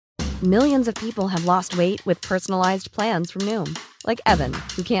Millions of people have lost weight with personalized plans from Noom. Like Evan,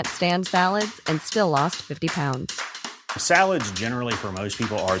 who can't stand salads and still lost 50 pounds. Salads generally for most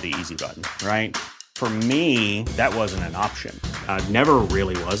people are the easy button, right? For me, that wasn't an option. I never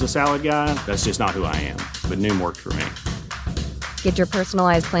really was a salad guy. That's just not who I am. But Noom worked for me. Get your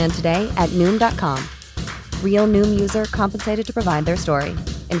personalized plan today at Noom.com. Real Noom user compensated to provide their story.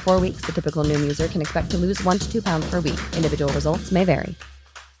 In 4 weeks, the typical Noom user can expect to lose 1 to 2 pounds per week. Individual results may vary.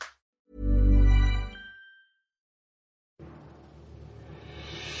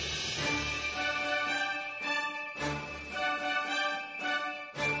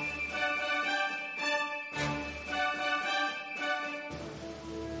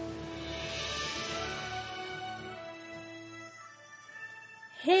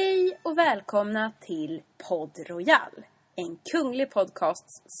 Hej och välkomna till Podd Royal, en kunglig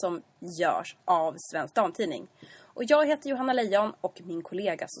podcast som görs av Svensk Damtidning. Och jag heter Johanna Lejon och min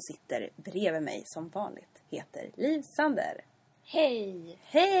kollega som sitter bredvid mig som vanligt heter Liv Sander. Hej!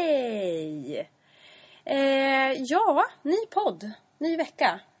 Hej! Ja, ny podd, ny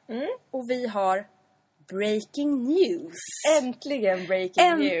vecka. Och vi har breaking news. Äntligen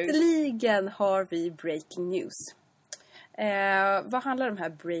breaking news! Äntligen har vi breaking news. Vad handlar de här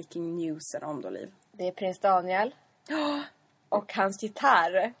breaking newsen om då, Liv? Det är prins Daniel. Och hans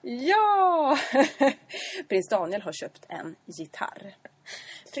gitarr. Ja! Prins Daniel har köpt en gitarr.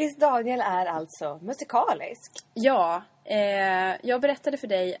 Prins Daniel är alltså musikalisk. Ja, jag berättade för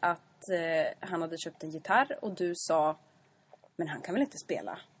dig att han hade köpt en gitarr och du sa, men han kan väl inte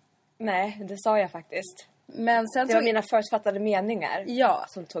spela? Nej, det sa jag faktiskt. Men sen det var mina förutfattade meningar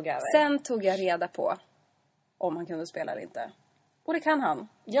som tog över. Sen tog jag reda på om han kunde spela eller inte. Och det kan han.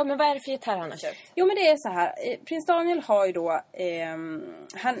 Ja, men vad är det för gitarr han har köpt? Jo, men det är så här. Prins Daniel har ju då...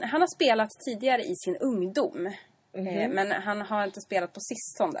 han har spelat tidigare i sin ungdom. Men han har inte spelat på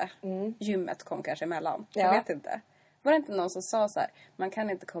sistone. Gymmet kom kanske emellan. Ja. Jag vet inte. Var det inte någon som sa så här: man kan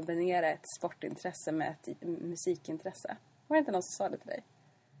inte kombinera ett sportintresse med ett musikintresse? Var det inte någon som sa det till dig?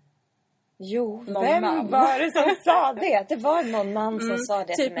 Jo, vem var det som sa det? Det var någon man som sa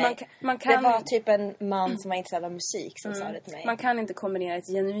det typ till mig. Det var typ en man som var intresserad av musik som sa det till mig. Man kan inte kombinera ett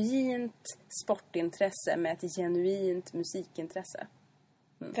genuint sportintresse med ett genuint musikintresse.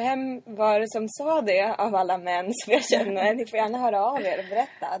 Vem var det som sa det av alla män som jag känner? Ni får gärna höra av er och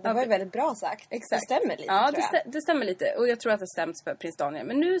berätta. Det var ju väldigt bra sagt. Exakt. Det stämmer lite, ja, tror jag. Det stämmer lite. Och jag tror att det stäms för prins Daniel.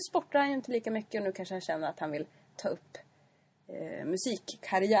 Men nu sportar han ju inte lika mycket. Och nu kanske han känner att han vill ta upp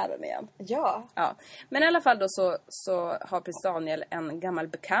musikkarriären igen. Ja. Men i alla fall då så har prins Daniel en gammal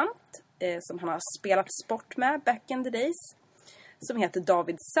bekant som han har spelat sport med back in the days, som heter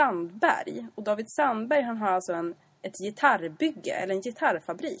David Sandberg. Och David Sandberg, han har alltså ett gitarrbygge eller en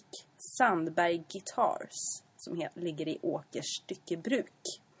gitarrfabrik, Sandberg Guitars, som ligger i Åkers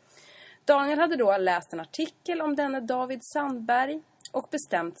styckebruk. Daniel hade då läst en artikel om denne David Sandberg och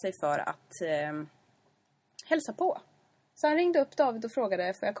bestämt sig för att hälsa på. Så han ringde upp David och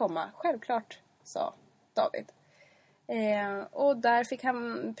frågade, får jag komma? Självklart, sa David. Och där fick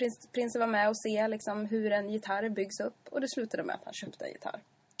prinsen vara med och se liksom hur en gitarr byggs upp. Och det slutade med att han köpte en gitarr.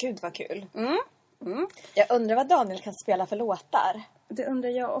 Gud vad kul. Jag undrar vad Daniel kan spela för låtar. Det undrar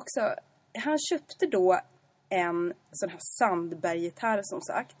jag också. Han köpte då en sån här Sandberg-gitarr som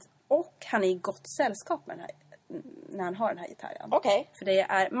sagt. Och han är i gott sällskap med den här, när han har den här gitarren. Okej. För det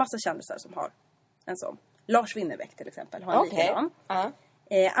är massa kändisar som har en sån. Lars Winnerbäck till exempel har en likadan.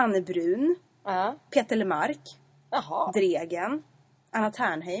 Anne Brun. Peter Lemark. Dregen. Anna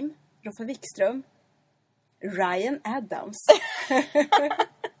Ternheim. Roffe Wikström. Ryan Adams.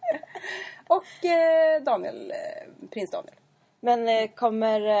 Och prins Daniel. Men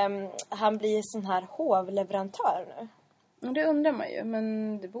kommer han bli sån här hovleverantör nu? Det undrar man ju,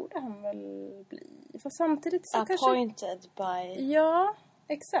 men det borde han väl bli. För samtidigt så Appointed by... Ja,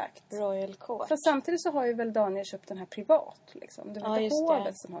 exakt. Royal Court. För samtidigt så har ju väl Daniel köpt den här privat liksom. Det var inte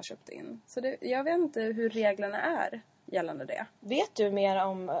hovet som har köpt in. Så jag vet inte hur reglerna är gällande det. Vet du mer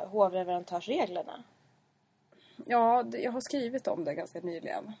om hovleverantörsreglerna? Ja, jag har skrivit om det ganska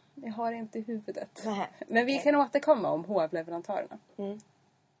nyligen. Jag har inte i huvudet. Nej. Men vi kan återkomma om hovleverantörerna.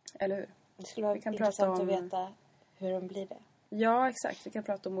 Eller hur? Det skulle vara intressant att veta hur de blir det. Ja, exakt. Vi kan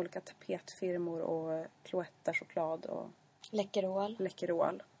prata om olika tapetfirmor och Cloetta choklad och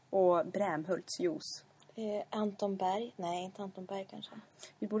Läckerol och Brämhults juice. Anton Berg? Nej, inte Anton Berg kanske.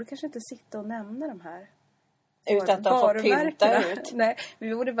 Vi borde kanske inte sitta och nämna de här utan att de får pynta ut. Nej,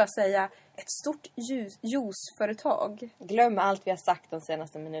 vi borde bara säga ett stort juiceföretag. Glöm allt vi har sagt de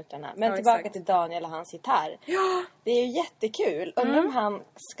senaste minuterna. Men tillbaka till Daniel och hans gitarr. Ja! Det är ju jättekul. Undrar om han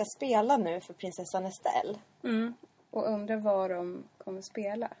ska spela nu för prinsessan Estelle. Och undrar vad de kommer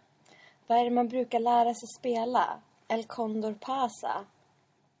spela. Vad är det man brukar lära sig spela? El Condor Pasa.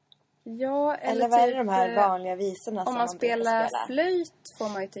 Ja, eller vad är det de här vanliga visorna som man spelar spela? Flöjt får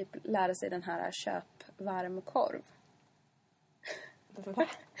man ju typ lära sig den här köp varm korv.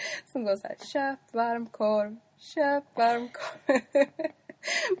 Som går så här: köp varm korv, köp varm korv.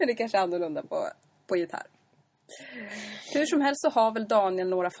 Men det är kanske annorlunda på gitarr. Hur som helst så har väl Daniel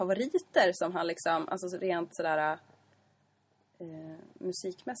några favoriter som han liksom, alltså rent sådär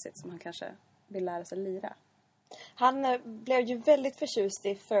musikmässigt, som han kanske vill lära sig lira. Han blev ju väldigt förtjust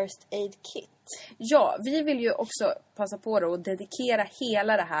i First Aid Kit. Ja, vi vill ju också passa på då att dedikera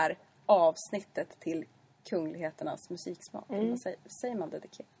hela det här avsnittet till kungligheternas musiksmak. Säger man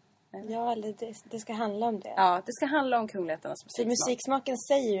dedikera? Ja, eller det ska handla om det. Ja, det ska handla om kungligheternas musiksmak. Så musiksmaken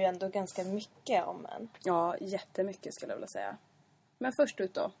säger ju ändå ganska mycket om en. Ja, jättemycket skulle jag vilja säga. Men först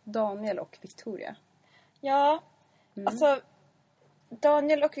ut då, Daniel och Victoria. Ja, alltså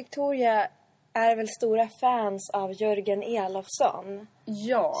Daniel och Victoria är väl stora fans av Jörgen Elofsson.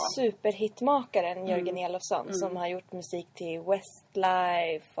 Ja. Superhitmakaren Jörgen Elofsson som har gjort musik till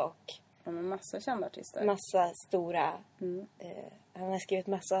Westlife och massa kända artister. Massa stora han har skrivit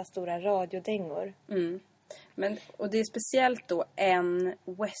massa stora radiodängor. Och det är speciellt då en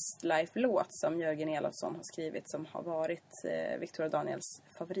Westlife-låt som Jörgen Elofsson har skrivit som har varit Victoria Daniels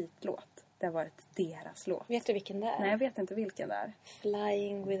favoritlåt. Det har varit deras låt. Vet du vilken det är? Nej, jag vet inte vilken det är.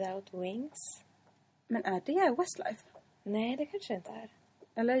 Flying Without Wings. Men är det Westlife? Nej, det kanske inte är.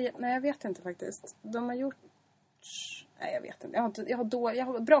 Eller, nej, jag vet inte faktiskt. De har gjort... Nej, jag vet inte. Jag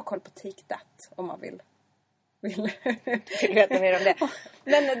har bra koll på Take That, om man vill veta mer om det.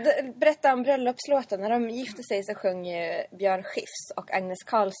 Men berätta om bröllopslåten. När de gifte sig så sjöng ju Björn Skifs och Agnes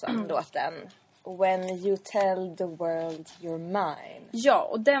Karlsson låten When You Tell the World You're Mine. Ja,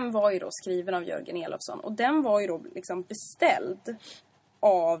 och den var ju då skriven av Jörgen Elofsson. Och den var ju då liksom beställd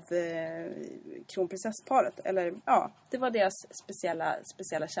av kronprinsessparet. Eller ja, det var deras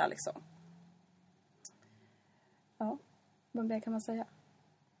speciella kärlekssång. Ja, vad mer kan man säga?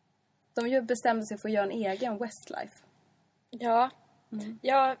 De ju bestämde sig för att göra en egen Westlife. Ja.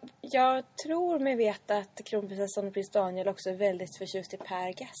 Jag tror mig veta att kronprinsessan och prins Daniel också är väldigt förtjust i Per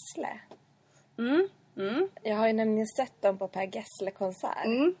Gessle. Jag har ju nämligen sett dem på Per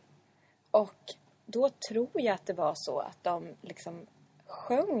Gessle-konsert. Och då tror jag att det var så att de liksom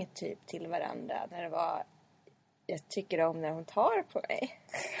sjöng typ till varandra när det var jag tycker om när hon tar på mig.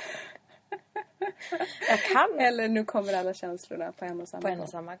 Jag kan. Eller nu kommer alla känslorna på en och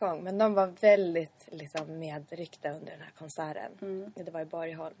samma gång. Men de var väldigt liksom medryckta under den här konserten. Det var i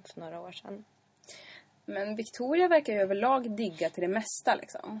Borgholm för några år sedan. Men Victoria verkar ju överlag digga till det mesta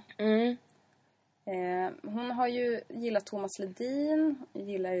liksom. Hon har ju gillat Thomas Ledin,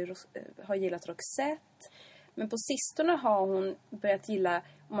 har gillat Roxette. Men på sistone har hon börjat gilla,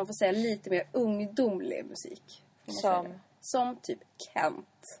 om man får säga, lite mer ungdomlig musik. Som typ Kent.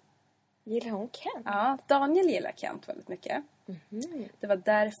 Gillar hon Kent? Ja, Daniel gillar Kent väldigt mycket. Det var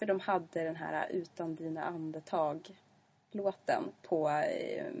därför de hade den här Utan dina andetag-låten på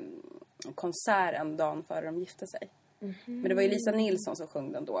konserten dagen före de gifte sig. Men det var ju Lisa Nilsson som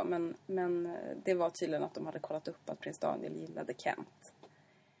sjöng den då. Men det var tydligen att de hade kollat upp att prins Daniel gillade Kent.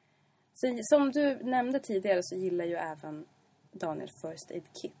 Så, som du nämnde tidigare så gillar ju även Daniel First Aid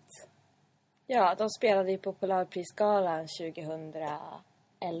Kit. Ja, de spelade ju på Polarprisgalan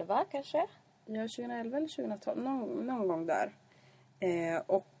 2011 kanske? Ja, 2011 eller 2012. Någon gång där.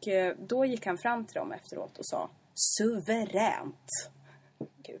 Och då gick han fram till dem efteråt och sa suveränt.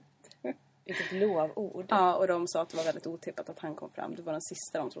 Gud, vilket lovord. Ja, och de sa att det var väldigt otippat att han kom fram. Det var den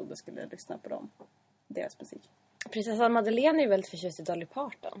sista de trodde skulle lyssna på dem. Deras musik. Prinsessan Madeleine är ju väldigt förtjust i Dolly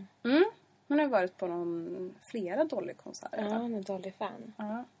Parton. Hon har varit på flera Dolly-konserter. Ja, hon är Dolly-fan.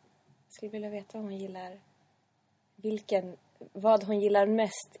 Ja. Jag skulle vilja veta vad hon gillar. Vad hon gillar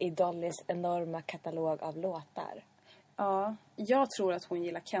mest i Dollys enorma katalog av låtar. Ja, jag tror att hon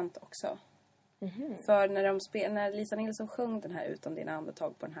gillar Kent också. För när Lisa Nilsson sjöng den här Utan dina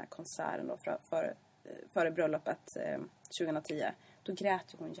andetag på den här konserten då före bröllopet 2010, då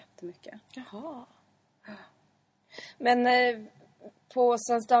grät hon jättemycket. Jaha. Men på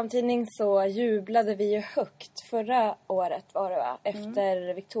Svensk Damtidning så jublade vi ju högt förra året var det va?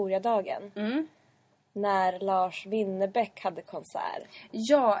 Efter Victoriadagen. När Lars Winnerbäck hade konsert.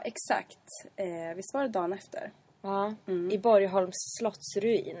 Ja, exakt. Visst var det dagen efter? Ja, i Borgholms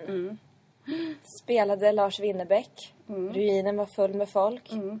slottsruin. Spelade Lars Winnerbäck. Ruinen var full med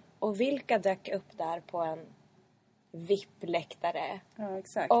folk. Och vilka dök upp där på en VIP-läktare? Ja,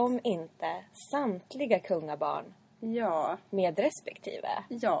 exakt. Om inte samtliga kungabarn. Ja. Med respektive.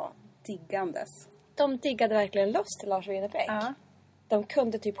 Ja, diggandes. De diggade verkligen loss till Lars Winnerbäck. Ja. de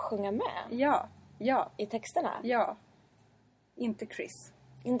kunde typ sjunga med. Ja. I texterna. Ja. Inte Chris.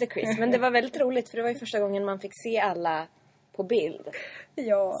 Inte Chris, men det var väldigt roligt för det var ju första gången man fick se alla på bild.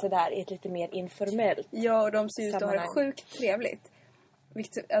 Ja. Sådär i ett lite mer informellt. Ja, och de ser ut att ha det sjukt trevligt.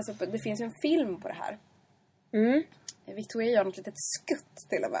 Alltså, det finns ju en film på det här. Victoria gör något litet skutt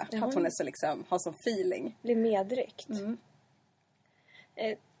till och med. För att hon är så liksom, har sån feeling. Blir medryckt.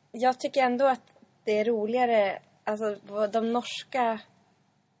 Jag tycker ändå att det är roligare. Alltså de norska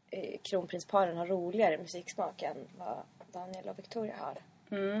kronprinsparen har roligare musiksmak än vad Daniel och Victoria har.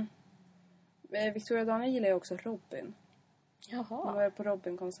 Victoria och Daniel gillar ju också Robin. Jaha. De var ju på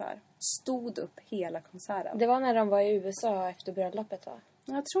Robin-konsert. Stod upp hela konserten. Det var när de var i USA efter bröllopet, va?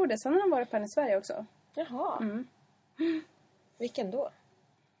 Jag tror det. Sen har de varit på henne i Sverige också. Jaha. Vilken då?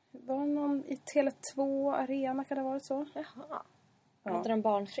 Var det någon i Tele2 Arena, kan det ha varit så? Jaha. Hade de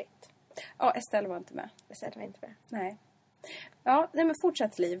barnfritt? Ja, Estelle var inte med. Estelle var inte med. Nej. Ja, nej, men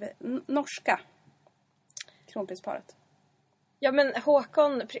fortsätt liv. Norska kronprinsparet. Ja, men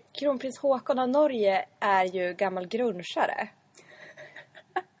kronprins Håkon av Norge är ju gammal grunschare.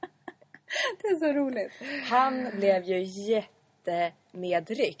 Det är så roligt. Han blev ju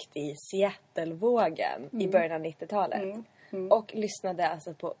jättemedryckt i Seattle-vågen i början av 90-talet. Och lyssnade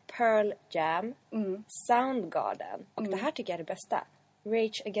alltså på Pearl Jam, Soundgarden. Och det här tycker jag är det bästa.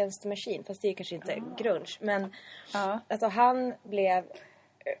 Rage Against the Machine. Fast det är kanske inte grunge. Men alltså han blev...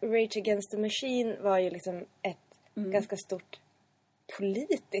 Rage Against the Machine var ju liksom ett ganska stort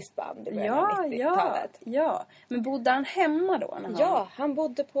politiskt band i början av 90-talet. Ja, men bodde han hemma då? När han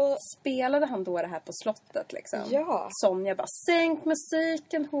bodde på... Spelade han då det här på slottet liksom? Ja. Sonja bara, sänk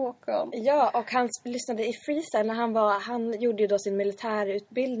musiken, Håkon. Ja, och han lyssnade i freestyle när han gjorde ju då sin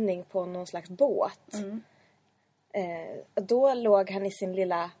militärutbildning på någon slags båt. Då låg han i sin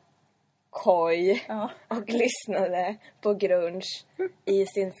lilla koj och lyssnade på grunge i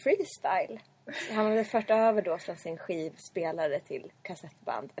sin freestyle. Han hade fört över då från sin skivspelare till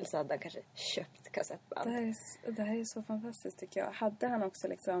kassettband. Eller så hade han kanske köpt kassettband. Det här är så fantastiskt tycker jag. Hade han också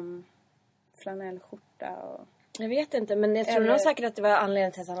liksom flanellskjorta och... Jag vet inte, men jag tror nog säkert att det var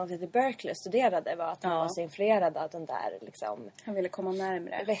anledningen till att han åkte till Berkeley och studerade. Var att han var så influerad av den där liksom... Han ville komma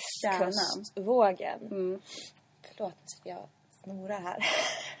närmare västkustvågen. Förlåt, jag snorar här.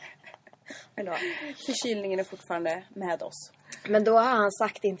 Förkylningen är fortfarande med oss. Men då har han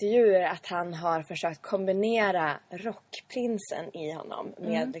sagt i intervjuer att han har försökt kombinera rockprinsen i honom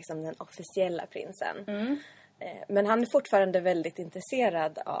med liksom den officiella prinsen. Men han är fortfarande väldigt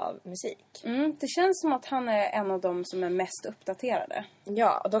intresserad av musik. Det känns som att han är en av dem som är mest uppdaterade.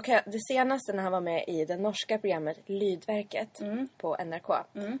 Ja, och då det senaste när han var med i det norska programmet Lydverket på NRK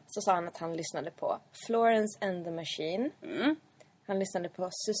så sa han att han lyssnade på Florence and the Machine. Han lyssnade på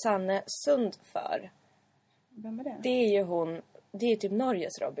Susanne Sundför. Vem är det? Det är ju hon, det är typ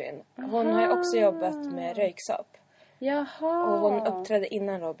Norges Robin. Hon har ju också jobbat med Röyksopp. Jaha. Och hon uppträdde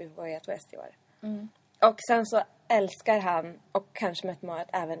innan Robin var i ett West i år. Och sen så älskar han, och kanske med ett målet,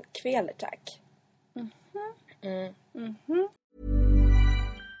 även Kvelertak.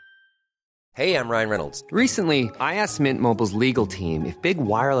 Hey, I'm Ryan Reynolds. Recently, I asked Mint Mobile's legal team if big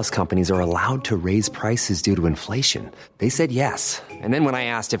wireless companies are allowed to raise prices due to inflation. They said yes. And then when I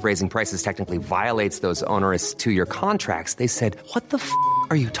asked if raising prices technically violates those onerous 2-year contracts, they said, "What the f***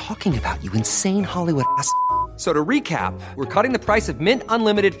 are you talking about, you insane Hollywood ass?" So to recap, we're cutting the price of Mint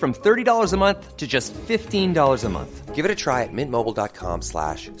Unlimited from $30 a month to just $15 a month. Give it a try at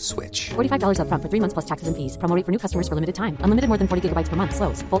mintmobile.com/switch. $45 up front for 3 months plus taxes and fees. Promo rate for new customers for limited time. Unlimited more than 40 gigabytes per month.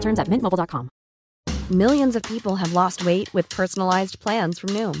 Slows full terms at mintmobile.com. Millions of people have lost weight with personalized plans from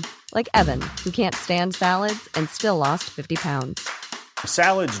Noom. Like Evan, who can't stand salads and still lost 50 pounds.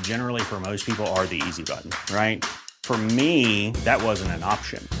 Salads generally for most people are the easy button, right? For me, that wasn't an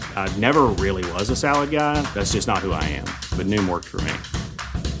option. I never really was a salad guy. That's just not who I am. But Noom worked for me.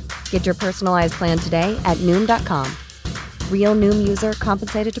 Get your personalized plan today at Noom.com. Real Noom user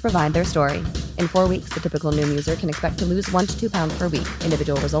compensated to provide their story. In 4 weeks, the typical Noom user can expect to lose 1 to 2 pounds per week.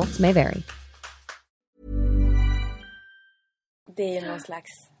 Individual results may vary. Det är ju någon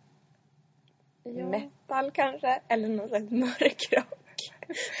slags metal kanske. Eller någon slags mörkrock.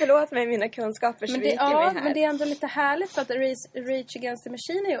 Förlåt mig, mina kunskaper sviker mig här. Men det är ändå lite härligt för att Rage Against the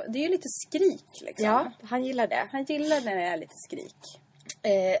Machine det är ju lite skrik liksom. Ja, han gillar det. Han gillar när det är lite skrik.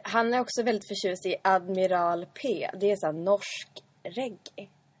 Han är också väldigt förtjust i Admiral P. Det är så här norsk reggae.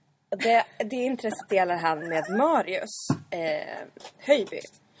 Det intresset delar han med Marius Höjby.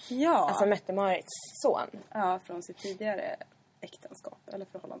 Ja. Alltså Mette-Marits son. Ja, från sitt tidigare äktenskap eller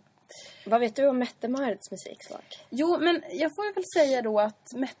förhållande. Vad vet du om Mette-Marits musiksmak? Jo, men jag får väl säga då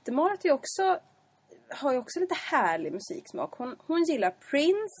att Mette-Marit är också... har ju också lite härlig musiksmak. Hon gillar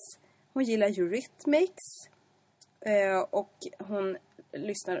Prince. Hon gillar Eurythmics. Och hon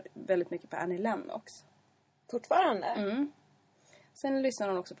lyssnar väldigt mycket på Annie Lennox. Fortfarande? Mm. Sen lyssnar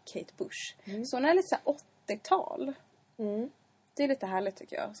hon också på Kate Bush. Så hon är lite så här 80-tal. Det är lite härligt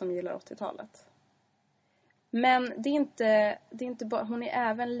tycker jag, som gillar 80-talet. Men det är inte bara, hon är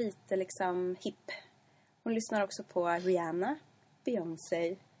även lite liksom hip. Hon lyssnar också på Rihanna,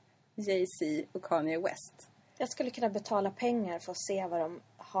 Beyoncé, Jay-Z och Kanye West. Jag skulle kunna betala pengar för att se vad de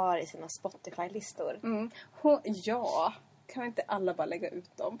har i sina Spotify-listor. Ja, kan inte alla bara lägga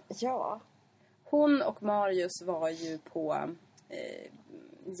ut dem? Ja. Hon och Marius var ju på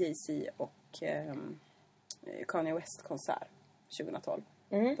Jay-Z och Kanye West-konsert 2012.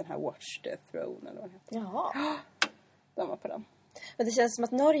 Den här Watch the Throne eller vad det heter. Jaha. De var på den. Men det känns som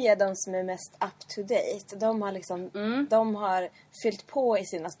att Norge är de som är mest up to date. De har liksom de har fyllt på i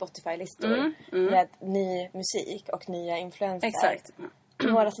sina Spotify-listor med ny musik och nya influenser. Exakt.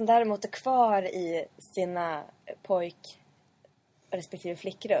 Några som däremot är kvar i sina pojk respektive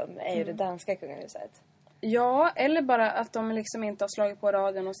flickrum är ju det danska kungahuset. Ja, eller bara att de liksom inte har slagit på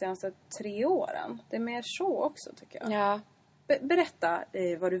radion de senaste 3 åren. Det är mer så också tycker jag. Ja. Berätta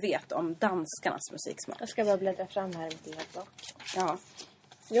vad du vet om danskarnas musiksmak. Jag ska bara bläddra fram här i mitt lilla block. Ja.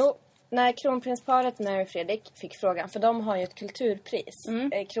 Jo, när kronprinsparet Mary och Fredrik fick frågan, för de har ju ett kulturpris.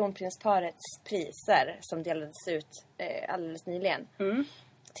 Kronprinsparets priser som delades ut alldeles nyligen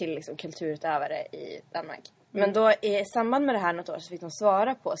till liksom kulturutövare i Danmark. Men då i samband med det här något år så fick de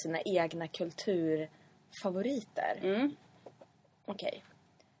svara på sina egna kulturfavoriter. Okej.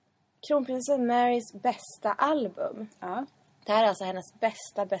 Kronprinsessan Marys bästa album. Ja. Det här är alltså hennes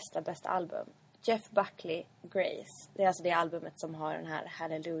bästa album. Jeff Buckley, Grace. Det är alltså det albumet som har den här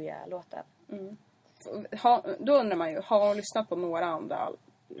Hallelujah-låten. Då undrar man ju, har hon lyssnat på några andra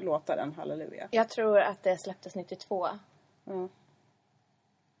låtar än Hallelujah? Jag tror att det släpptes 92.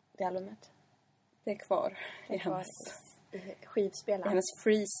 Det albumet. Det är kvar Det är kvar i skivspelaren. hennes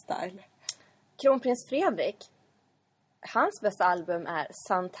freestyle. Kronprins Fredrik, hans bästa album är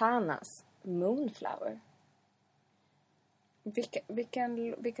Santanas Moonflower.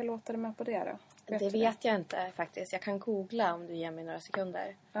 Vilka låtar är med på det då? Det vet jag inte faktiskt. Jag kan googla om du ger mig några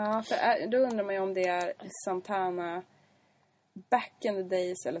sekunder. Ja, för då undrar man ju om det är Santana back in the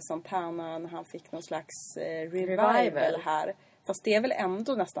days eller Santana när han fick någon slags revival här. Fast det är väl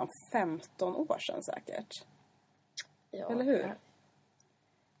ändå nästan 15 år sedan säkert. Ja. Eller hur?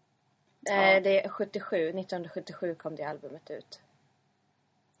 Det är 1977 kom det albumet ut.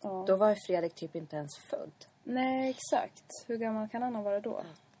 Ja. Då var Fredrik typ inte ens född. Nej, exakt. Hur gammal kan han ha varit då?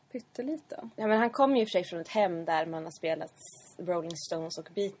 Pytteliten. Ja, men han kom ju för sig från ett hem där man har spelat Rolling Stones och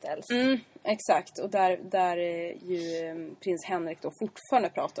Beatles. Exakt. Och där ju prins Henrik då fortfarande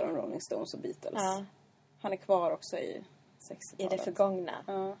pratar om Rolling Stones och Beatles. Ja. Han är kvar också i 60-talet. I det förgångna.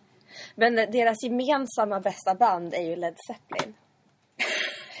 Ja. Men deras gemensamma bästa band är ju Led Zeppelin.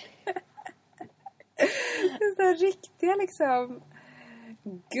 Det är så riktiga liksom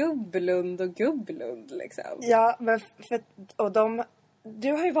Gubblund liksom. Ja, men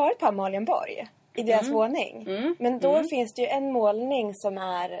du har ju varit på Amalienborg i deras våning. Men då finns det ju en målning som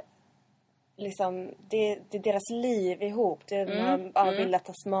är liksom det är deras liv ihop. Det är avbildat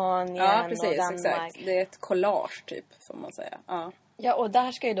Tasmanien och Danmark. Exakt. Det är ett collage typ får man säga. Ja. Ja, och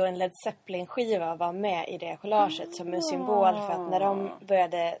där ska ju då en Led Zeppelin-skiva vara med i det collaget som en symbol för att när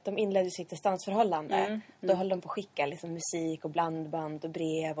de inledde sitt distansförhållande, då höll de på att skicka liksom musik och blandband och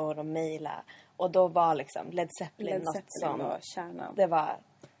brev och de mejlade. Och då var liksom Led Zeppelin något som var kärnan. Det var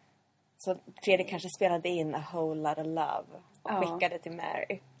så Fredrik kanske spelade in A Whole Lot of Love och skickade till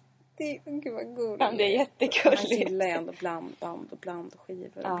Mary. Gud vad god. Ja, det är jättegulligt. Han gillar ändå blandband och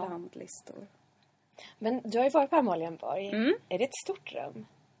blandskivor och blandlistor. Men du har ju varit på Amalienborg. Är det ett stort rum?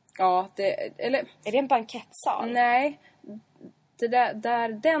 Ja, är det en bankettsal? Nej, det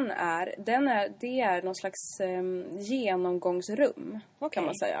är någon slags genomgångsrum kan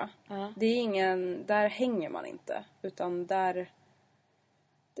man säga. Det är där hänger man inte, utan där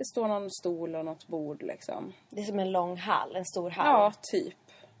det står någon stol och något bord liksom. Det är som en lång hall, en stor hall. Ja, typ.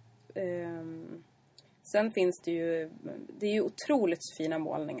 Sen finns det är ju otroligt fina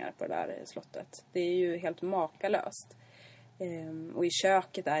målningar på det där slottet. Det är ju helt makalöst. Och i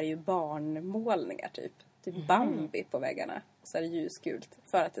köket är det ju barnmålningar typ. Det är Bambi på väggarna. Så är det ljusgult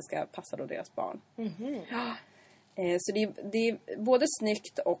för att det ska passa då deras barn. Så det är både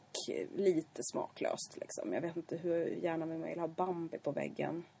snyggt och lite smaklöst liksom. Jag vet inte hur gärna man vill ha Bambi på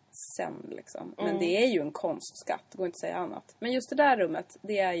väggen sen liksom. Men det är ju en konstskatt, det går inte att säga annat. Men just det där rummet,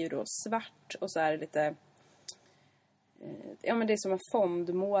 det är ju då svart och så är det lite Ja, men det är som en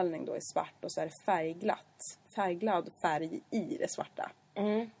fondmålning då i svart och så är det färgglad färg i det svarta.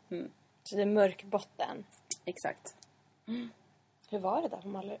 Så det är mörk botten. Exakt. Hur var det där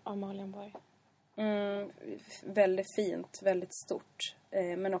på Amalienborg? Väldigt fint, väldigt stort.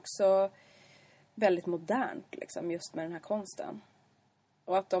 Men också väldigt modernt liksom, just med den här konsten.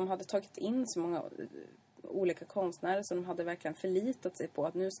 Och att de hade tagit in så många olika konstnärer som de hade verkligen förlitat sig på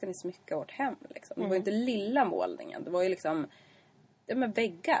att nu ska ni smycka vårt hem. Liksom. Det var ju inte lilla målningen. Det var ju liksom med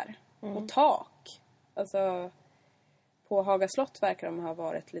väggar och tak. Alltså på Haga slott verkar de ha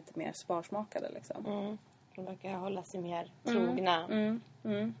varit lite mer sparsmakade. Liksom. De verkar hålla sig mer trogna.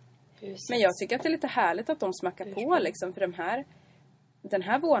 Men jag tycker att det är lite härligt att de smackar på. Liksom, för den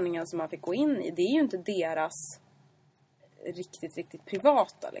här våningen som man fick gå in i, det är ju inte deras riktigt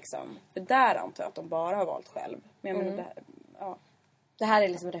privata. Liksom. För där antar jag att de bara har valt själv. Men jag menar, det här är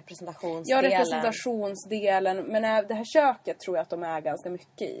liksom representationsdelen. Ja, representationsdelen. Men det här köket tror jag att de är ganska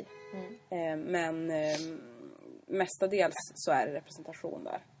mycket i. Men mestadels så är det representation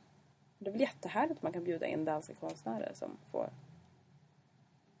där. Det är väl jättehärligt att man kan bjuda in danska konstnärer som får,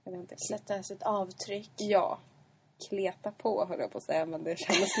 jag vet inte, sätta sitt avtryck. Ja, kleta på höll jag på att säga, men det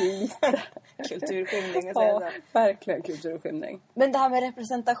känns lite kulturskymning att säga. Ja, verkligen kulturskymning. Men det här med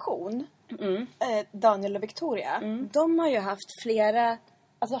representation, Daniel och Victoria, de har ju haft flera.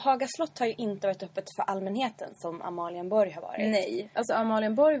 Alltså Haga slott har ju inte varit öppet för allmänheten som Amalienborg har varit. Nej, alltså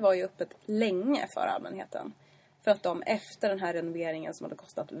Amalienborg var ju öppet länge för allmänheten. För att de efter den här renoveringen som hade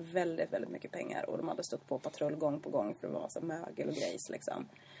kostat väldigt, väldigt mycket pengar. Och de hade stått på patrull gång på gång för att vara så mögel och grejs liksom.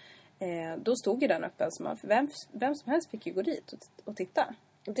 Då stod ju den öppen. Så vem som helst fick ju gå dit och titta.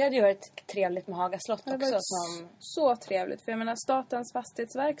 Det hade ju varit trevligt med Haga slott också. Det så trevligt. För jag menar Statens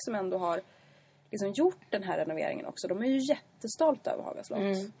fastighetsverk som ändå har liksom gjort den här renoveringen också. De är ju jättestolta över Haga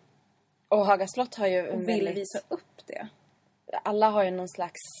slott. Och Haga slott har ju och vill visa upp det. Alla har ju någon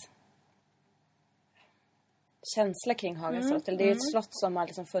slags känsla kring Haga slott. Eller det är ju ett slott som har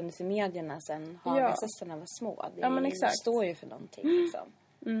liksom funnits i medierna sedan Hagasöstrarna var små. Det står ju för någonting liksom.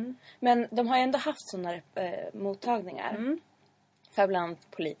 Men de har ju ändå haft sådana mottagningar. För bland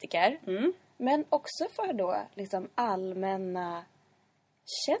politiker. Men också för då liksom allmänna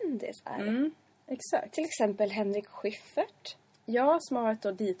kändisar. Exakt. Till exempel Henrik Schyffert. Ja, som har varit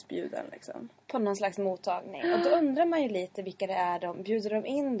då ditbjuden liksom. På någon slags mottagning. Och då undrar man ju lite vilka det är bjuder de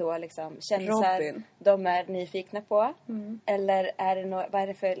in då liksom kändisar Robin. De är nyfikna på. Eller är det vad är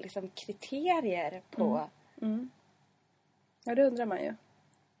det för liksom kriterier på? Ja, det undrar man ju.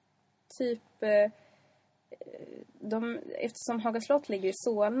 Typ eftersom Haga slott ligger i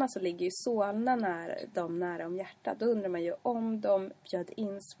Solna så ligger ju Solna nära om hjärtat. Då undrar man ju om de bjöd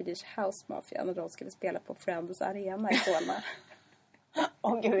in Swedish House Mafia när de skulle spela på Friends Arena i Solna.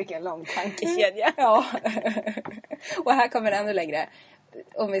 Gud, vilken lång tankekedja. Ja. Och här kommer det ännu längre.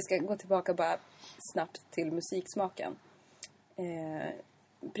 Om vi ska gå tillbaka bara snabbt till musiksmaken.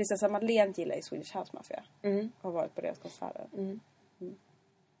 Prinsessa Madeleine gillar ju Swedish House Mafia. Har varit på deras konserter.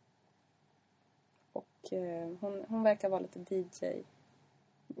 Och hon verkar vara lite DJ.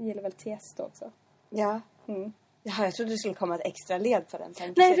 Gillar väl Tiesto också. Ja. Jaha, jag trodde det skulle komma ett extra led på den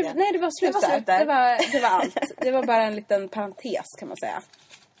tankekedjan. Nej, det var slut där. Det var allt. Det var bara en liten parentes kan man säga.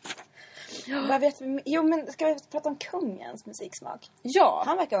 Vad vet vi? Jo, men ska vi prata om kungens musiksmak? Ja.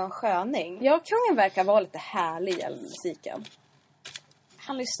 Han verkar vara en sköning. Ja, kungen verkar vara lite härlig i musiken.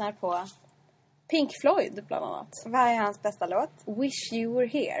 Han lyssnar på Pink Floyd bland annat. Vad är hans bästa låt? Wish You Were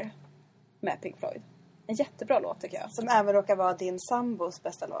Here med Pink Floyd. En jättebra låt tycker jag. Som även råkar vara din sambos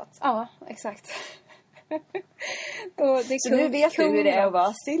bästa låt. Ja, exakt. Och det så nu vet du hur det är att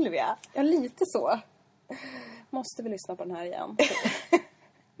vara Silvia. Ja, lite så. Måste vi lyssna på den här igen.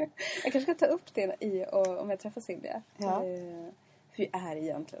 Jag kanske ska ta upp det om jag träffar Silvia. Ja. Hur är det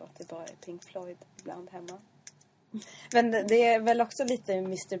egentligen att det bara är Pink Floyd ibland hemma? Men det är väl också lite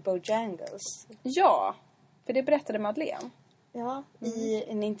Mr. Bojangles? Ja, för det berättade Madeleine. Ja, i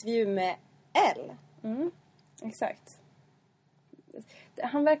en intervju med Elle. Exakt.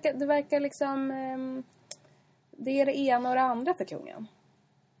 Det verkar liksom det är det ena och det andra för kungen.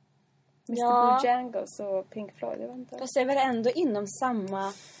 Mr. Bojangles och Pink Floyd, jag vet inte. Fast det är väl ändå inom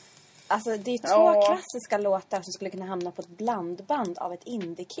samma. Alltså det är två klassiska låtar som skulle kunna hamna på ett blandband av ett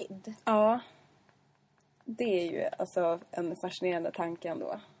indie-kid. Ja. Det är ju alltså en fascinerande tanke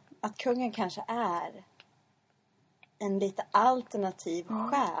ändå. Att kungen kanske är en lite alternativ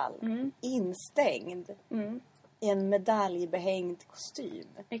själ. Instängd. I en medaljbehängd kostym.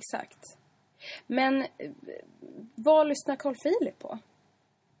 Exakt. Men vad lyssnar Carl Philip på?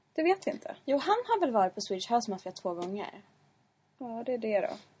 Det vet vi inte. Jo, han har väl varit på Swedish House Mafia 2 gånger. Ja, det är det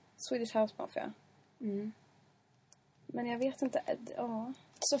då. Swedish House Mafia. Men jag vet inte. Ja.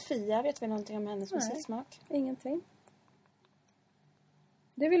 Sofia, vet vi någonting om hennes musiksmak? Ingenting.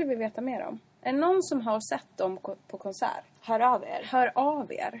 Det vill vi veta mer om. Är det någon som har sett dem på konsert? Hör av er. Hör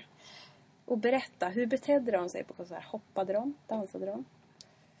av er. Och berätta, hur betedde de sig på konsert? Hoppade de? Dansade de?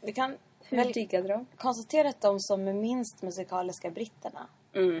 Vi kan hur diggade de? Konstatera att de som är minst musikaliska britterna.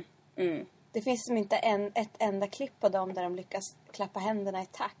 Det finns som inte ett enda klipp på dem där de lyckas klappa händerna i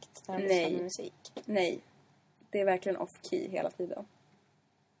takt när de lyssnar med musik. Nej, det är verkligen off-key hela tiden.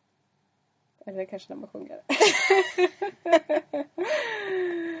 Eller kanske när man sjunger.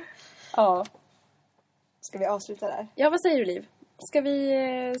 Ja. Ska vi avsluta där? Ja, vad säger du, Liv? Ska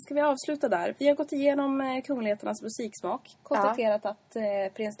vi avsluta där? Vi har gått igenom kungligheternas musiksmak. Konstaterat att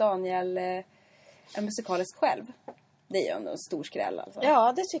prins Daniel är musikalisk själv. Det är ju ändå en stor skräll alltså.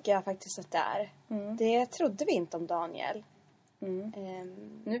 Ja, det tycker jag faktiskt att det är. Det trodde vi inte om Daniel.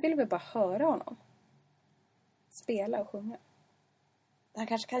 Nu vill vi bara höra honom. Spela och sjunga. Han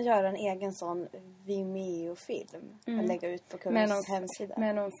kanske kan göra en egen sån Vimeo-film. Och lägga ut på kungens hemsida.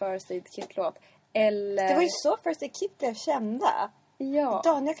 Med någon First Aid Kit-låt. Eller... Det var ju så First Aid Kit blev kända. Ja.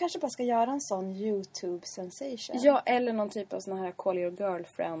 Daniel kanske bara ska göra en sån YouTube-sensation. Ja, eller någon typ av sån här Call Your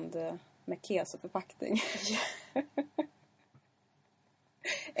Girlfriend med kesoförpackning.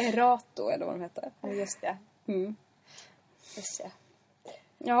 Erato eller vad de heter. Ja, just det. Just det.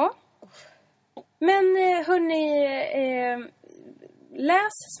 Ja. Men hörni,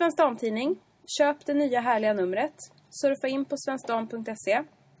 läs Svensk Damtidning. Köp det nya härliga numret. Surfa in på svenskdam.se.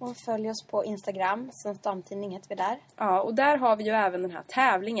 Och följ oss på Instagram. Svensk Damtidning heter vi där. Ja, och där har vi ju även den här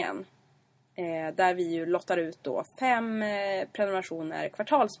tävlingen. Där vi ju lottar ut då 5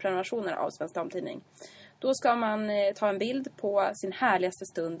 kvartalsprenumerationer av Svensk Damtidning. Då ska man ta en bild på sin härligaste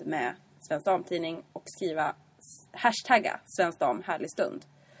stund med Svensk Damtidning och skriva hashtagga Svensk Dam härlig stund.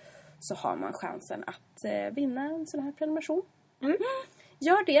 Så har man chansen att vinna en sån här prenumeration.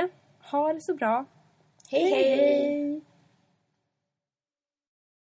 Gör det. Ha det så bra. Hej hej!